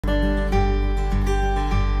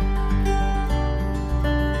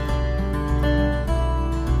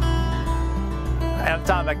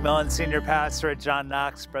Tom McMillan, Senior Pastor at John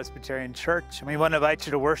Knox Presbyterian Church. And we want to invite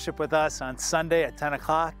you to worship with us on Sunday at 10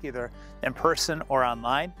 o'clock, either in person or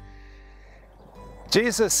online.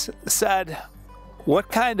 Jesus said, what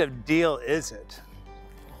kind of deal is it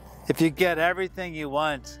if you get everything you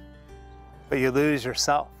want, but you lose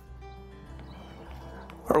yourself?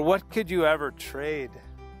 Or what could you ever trade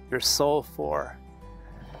your soul for?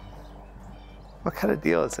 What kind of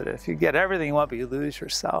deal is it if you get everything you want, but you lose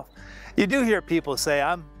yourself? You do hear people say,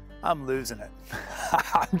 I'm losing it.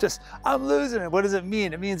 I'm losing it. What does it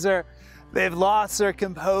mean? It means they've lost their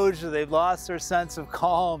composure. They've lost their sense of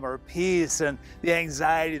calm or peace, and the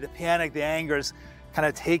anxiety, the panic, the anger is kind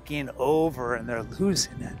of taking over, and they're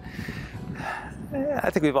losing it. I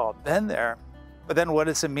think we've all been there. But then what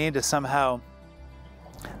does it mean to somehow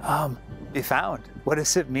be found? What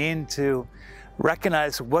does it mean to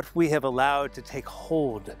recognize what we have allowed to take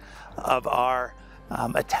hold of our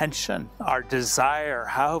attention, our desire?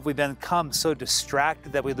 How have we become so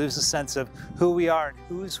distracted that we lose a sense of who we are and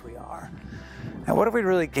whose we are? And what have we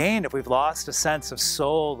really gained if we've lost a sense of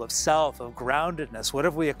soul, of self, of groundedness? What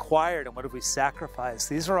have we acquired and what have we sacrificed?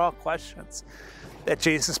 These are all questions that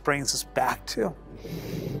Jesus brings us back to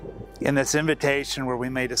in this invitation where we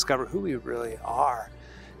may discover who we really are.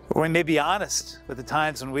 Or we may be honest with the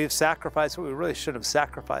times when we've sacrificed what we really should have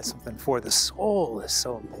sacrificed something for. The soul is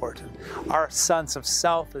so important. Our sense of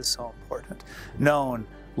self is so important. Known,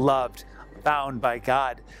 loved, bound by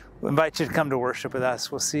God. We invite you to come to worship with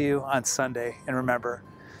us. We'll see you on Sunday. And remember,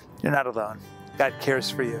 you're not alone. God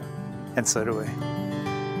cares for you, and so do we.